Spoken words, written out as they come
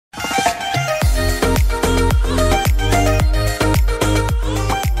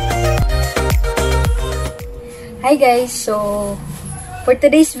Hi guys! So, for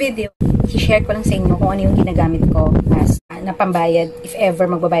today's video, i-share ko lang sa inyo kung ano yung ginagamit ko as na pambayad if ever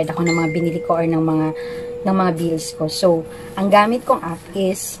magbabayad ako ng mga binili ko or ng mga bills ko. So, ang gamit kong app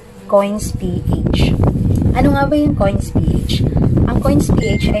is COINSPH. Ano nga ba yung COINSPH? Ang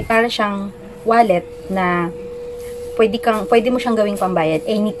COINSPH ay para siyang wallet na pwede mo siyang gawing pambayad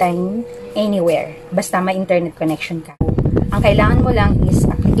anytime, anywhere. Basta may internet connection ka. Ang kailangan mo lang is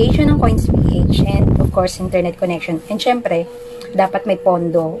application ng COINSPH and of course internet connection. And syempre, dapat may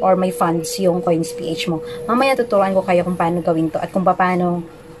pondo or may funds yung COINSPH mo. Mamaya tuturuan ko kayo kung paano gawin to at kung paano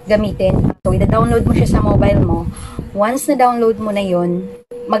gamitin. So, i-download mo siya sa mobile mo. Once na download mo na yun,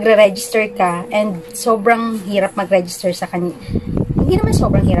 magre-register ka and sobrang hirap mag-register sa kanya. Hindi naman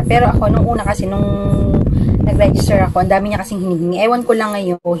sobrang hirap, pero ako nung una kasi nung nag-register ako, ang dami niya kasing hinihingi. Ewan ko lang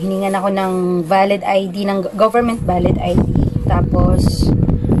ngayon, hiningan ako ng valid ID, ng government valid ID. Tapos,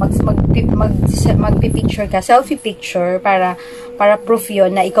 magpipicture ka, selfie picture, para proof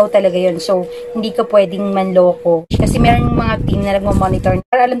yun na ikaw talaga yun. So, hindi ka pwedeng manloko. Kasi meron mga team na nagmamonitor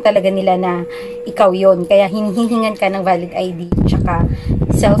para alam talaga nila na ikaw yun. Kaya hinihingan ka ng valid ID, tsaka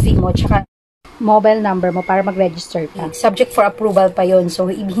selfie mo, tsaka mobile number mo para mag-register ka. Subject for approval pa yun. So,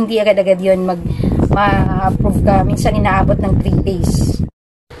 hindi agad-agad yun ma-approve ka. Minsan inaabot ng 3 days.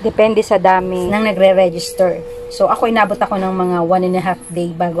 Depende sa dami ng nagre-register. So, inabot ako ng mga 1.5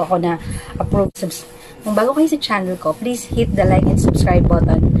 day bago ako na-approve. Kung bago kayo sa channel ko, please hit the like and subscribe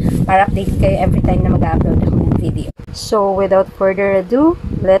button para update kayo every time na mag-upload ako ng video. So, without further ado,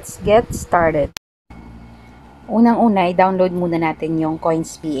 let's get started. Unang-una, i-download muna natin yung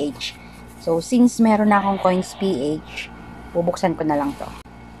COINSPH. So, since meron na akong COINSPH, bubuksan ko na lang to.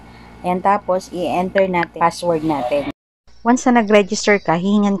 Ayan, tapos, i-enter natin password natin. Once na nag-register ka,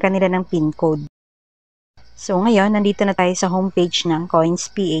 hihingan ka nila ng PIN code. So, ngayon, nandito na tayo sa homepage ng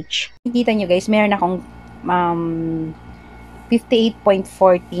COINSPH. Nakikita nyo guys, meron akong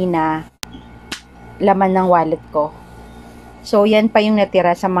 58.40 na laman ng wallet ko. So, yan pa yung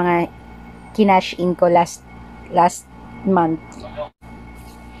natira sa mga kinash in ko last month.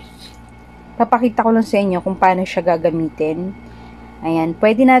 Papakita ko lang sa inyo kung paano siya gagamitin. Ayan,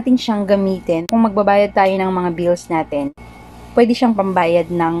 pwede natin siyang gamitin kung magbabayad tayo ng mga bills natin. Pwede siyang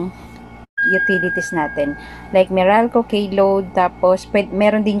pambayad ng utilities natin. Like Meralco, K-Load, tapos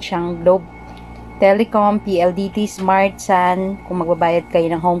meron din siyang Globe Telecom, PLDT, Smart, Sun, kung magbabayad kayo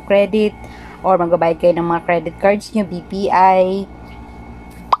ng home credit or magbabayad kayo ng mga credit cards nyo, BPI,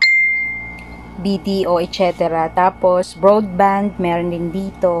 BTO, etc. Tapos broadband, meron din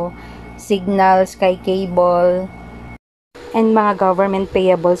dito, Signal, Sky Cable, and mga government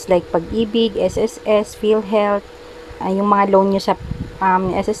payables like Pag-ibig, SSS, PhilHealth, yung mga loan nyo sa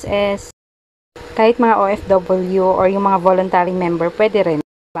SSS, kahit mga OFW or yung mga voluntary member, pwede rin.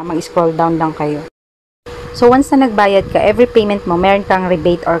 Mag-scroll down lang kayo. So, once na nagbayad ka, every payment mo, meron kang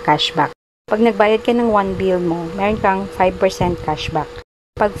rebate or cashback. Pag nagbayad ka ng 1 bill mo, meron kang 5% cashback.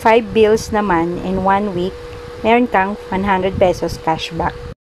 Pag 5 bills naman in 1 week, meron kang 100 pesos cashback.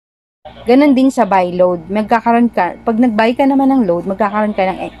 Ganon din sa buy load. Pag nag-buy ka naman ng load, magkakaroon ka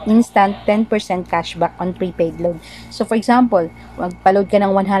ng instant 10% cashback on prepaid load. So, for example, magpa-load ka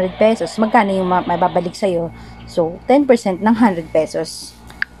ng 100 pesos, magkano yung mababalik sa'yo? So, 10% ng 100 pesos.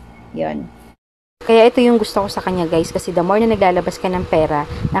 Yun. Kaya ito yung gusto ko sa kanya guys, kasi the more na naglalabas ka ng pera,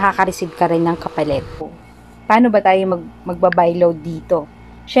 nakaka-receive ka rin ng kapalit. Paano ba tayo magba-buy load dito?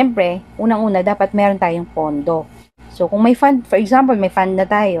 Siyempre, unang-una, dapat meron tayong pondo. So, kung may fund, for example, may fund na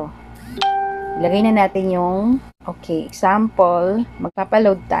tayo, ilagay na natin yung, example,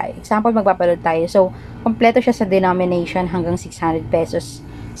 magpapaload tayo. So, kompleto siya sa denomination hanggang 600 pesos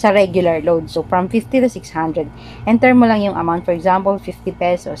sa regular load. So, from 50 to 600. Enter mo lang yung amount. For example, 50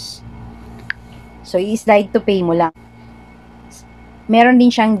 pesos. So, i-slide to pay mo lang. Meron din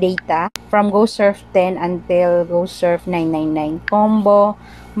siyang data from GoSurf 10 until GoSurf 999. Combo,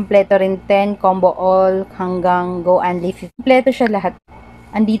 kompleto rin 10, combo all, hanggang Go Only 50. Kompleto siya lahat.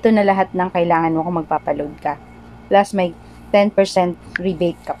 Andito na lahat ng kailangan mo kung magpapaload ka. Plus, may 10%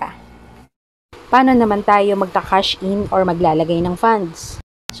 rebate ka pa. Paano naman tayo magka-cash in or maglalagay ng funds?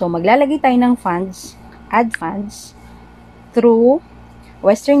 So, maglalagay tayo ng funds, add funds, through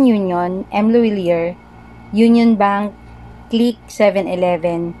Western Union, Mloilier, Union Bank, Click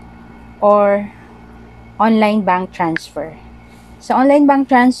 7-Eleven, or online bank transfer. Sa online bank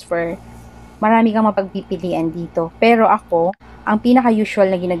transfer, marami kang mapagpipilian dito. Pero ako, ang pinaka-usual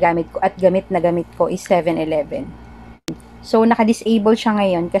na ginagamit ko at gamit ko is 7-Eleven. So, naka-disable siya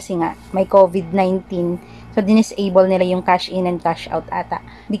ngayon kasi nga may COVID-19 So, dinisable nila yung cash in and cash out ata.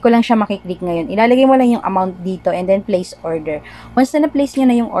 Hindi ko lang siya makiklik ngayon. Ilalagay mo lang yung amount dito and then place order. Once na na-place nyo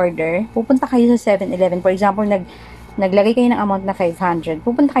na yung order, pupunta kayo sa 7-Eleven. For example, naglagay kayo ng amount na 500.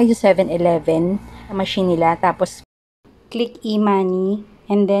 Pupunta kayo sa 7-Eleven, sa machine nila, tapos click e-money,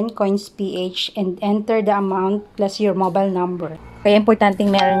 and then COINSPH, and enter the amount plus your mobile number. Kaya importanteng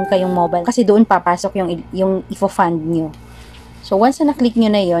meron kayong mobile kasi doon papasok yung ifo-fund nyo. So, once na na-click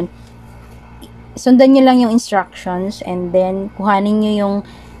nyo na yon, sundan nyo lang yung instructions and then kuhanin nyo yung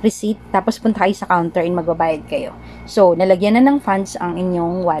receipt, tapos punta kayo sa counter and magbabayad kayo. So, nalagyan na ng funds ang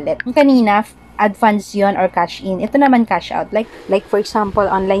inyong wallet. Yung kanina, add funds yon or cash in. Ito naman cash out. Like for example,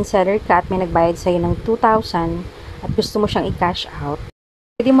 online seller ka at may nagbayad sa'yo ng 2,000 at gusto mo siyang i-cash out.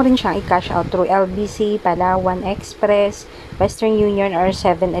 Pwede mo rin siyang i-cash out through LBC, Palawan Express, Western Union, or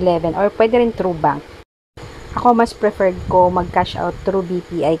 7-Eleven, or pwede rin through bank. Ako, mas preferred ko mag-cash out through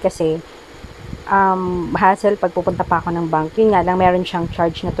BPI kasi hassle pag pupunta pa ako ng bank. Yun nga lang, meron siyang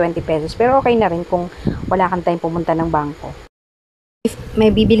charge na 20 pesos. Pero okay na rin kung wala kang time pumunta ng bangko. If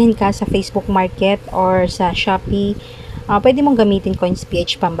may bibilhin ka sa Facebook Market or sa Shopee, pwede mong gamitin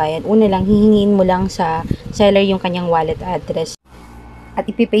COINSPH pambayad. Una lang, hihingin mo lang sa seller yung kanyang wallet address.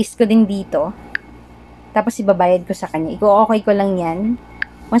 At ipipaste ko din dito. Tapos ibabayad ko sa kanya. I-okay ko lang yan.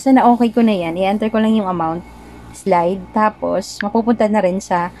 Once na okay ko na yan, i-enter ko lang yung amount, slide, tapos mapupunta na rin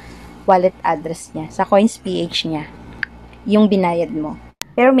sa wallet address niya, sa COINSPH niya, yung binayad mo.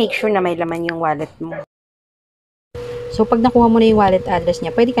 Pero make sure na may laman yung wallet mo. So, pag nakuha mo na yung wallet address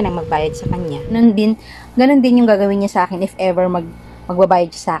niya, pwede ka nang magbayad sa kanya. Ganun din yung gagawin niya sa akin if ever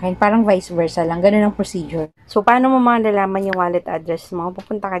magbabayad siya sa akin. Parang vice versa lang. Ganun ang procedure. So, paano mo malalaman yung wallet address mo?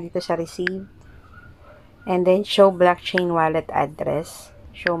 Pupunta ka dito sa receive. And then, show blockchain wallet address.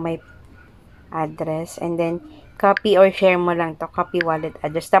 Show my address. And then, copy or share mo lang to. Copy wallet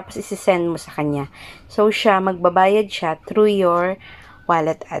address. Tapos, isi-send mo sa kanya. So, magbabayad siya through your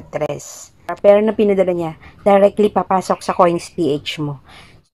wallet address. Pero na pinadala niya, directly papasok sa COINSPH mo.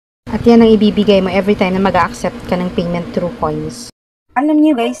 At yan ang ibibigay mo every time na mag-accept ka ng payment through coins. Alam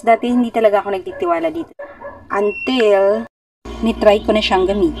niyo guys, dati hindi talaga ako nagtitiwala dito. Until, nitry ko na siyang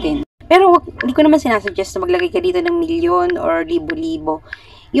gamitin. Pero hindi ko naman sinasuggest na maglagay ka dito ng milyon or libo-libo.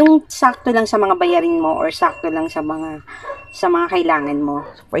 Yung sakto lang sa mga bayarin mo or sakto lang sa mga kailangan mo.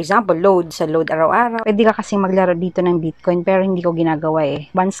 For example, load araw-araw. Pwede ka kasing maglaro dito ng Bitcoin pero hindi ko ginagawa eh.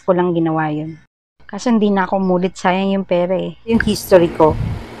 Once ko lang ginawa yun. Kasi hindi na ako mulit, sayang yung pera eh. Yung history ko.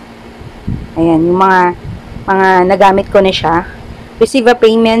 Ayan, yung mga nagamit ko na siya. Receive a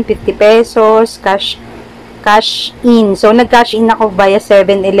payment, 50 pesos, cash in. So, nag-cash in ako via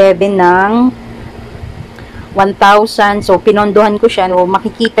 7-Eleven ng 1,000. So, pinondohan ko siya. So,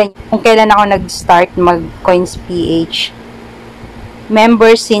 makikita niyo kung kailan ako nag-start mag-COINSPH.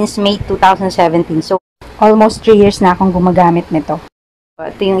 Member since May 2017. So, almost 3 years na akong gumagamit nito.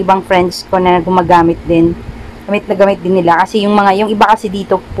 Ito yung ibang friends ko na gumagamit din. Gamit din nila. Kasi yung iba kasi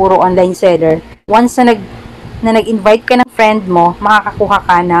dito, puro online seller. Once na nag-invite ka ng friend mo, makakakuha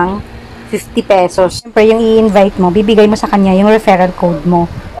ka ng 50 pesos. Siyempre, yung i-invite mo, bibigay mo sa kanya yung referral code mo.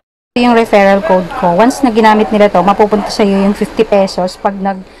 Yung referral code ko, once na ginamit nila to, mapupunta sa iyo yung 50 pesos pag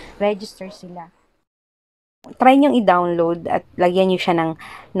nag-register sila. Try nyo i-download at lagyan nyo siya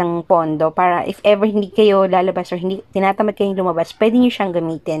ng pondo para if ever hindi kayo lalabas or hindi tinatamad kayong lumabas, pwede nyo siyang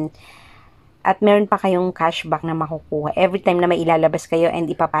gamitin. At meron pa kayong cashback na makukuha every time na may ilalabas kayo and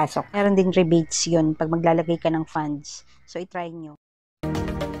ipapasok. Meron din rebates yun pag maglalagay ka ng funds. So, i-try nyo.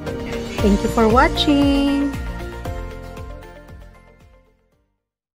 Thank you for watching!